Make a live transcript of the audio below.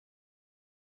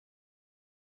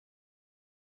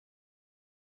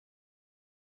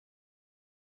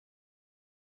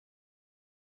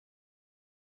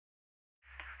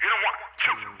You know what?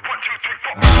 One, two, three,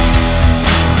 four.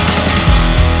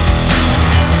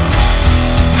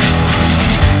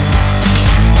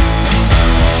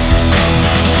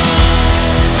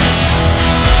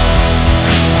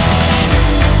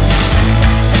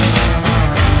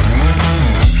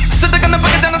 Said they're gonna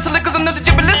break it down, I said cause I know that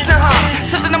you been listening, huh?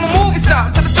 Said that I'm a movie star,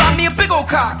 said to drive me a big old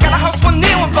car. Got a house, one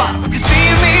near, one box. You see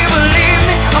me, believe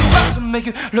me, I'm about to make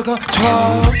you look on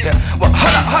control. Yeah, well,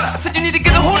 hold up, said you need to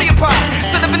get a hold of your pride.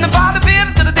 Said I've been about to be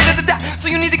da-da-da-da-da, so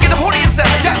you need to get a hold of yourself.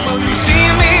 Yeah, well, you see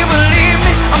me, believe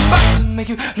me, I'm about to make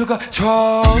you look on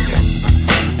control. Yeah.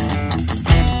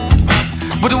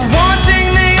 But the one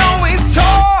thing they always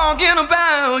talking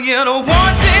about, yeah, the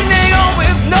one thing they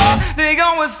always know, they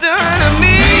always turn to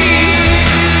me.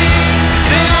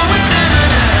 They always turn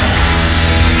at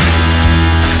me.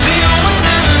 They always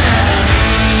turn at me.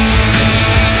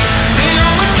 They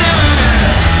always turn at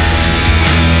me.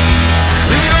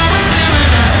 They always turn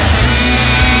at me.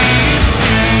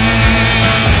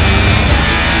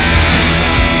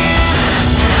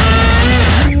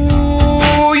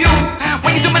 Ooh, you,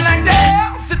 when you do me like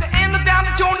that, sit the end down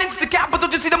and tune into the capital,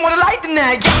 just see the more light than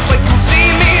that. Yeah, but you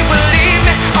see me, believe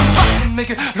me, I'm about to make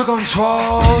it look on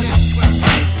control.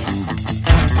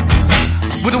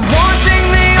 With the one thing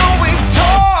they always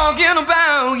talking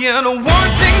about, yeah, the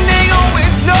one thing they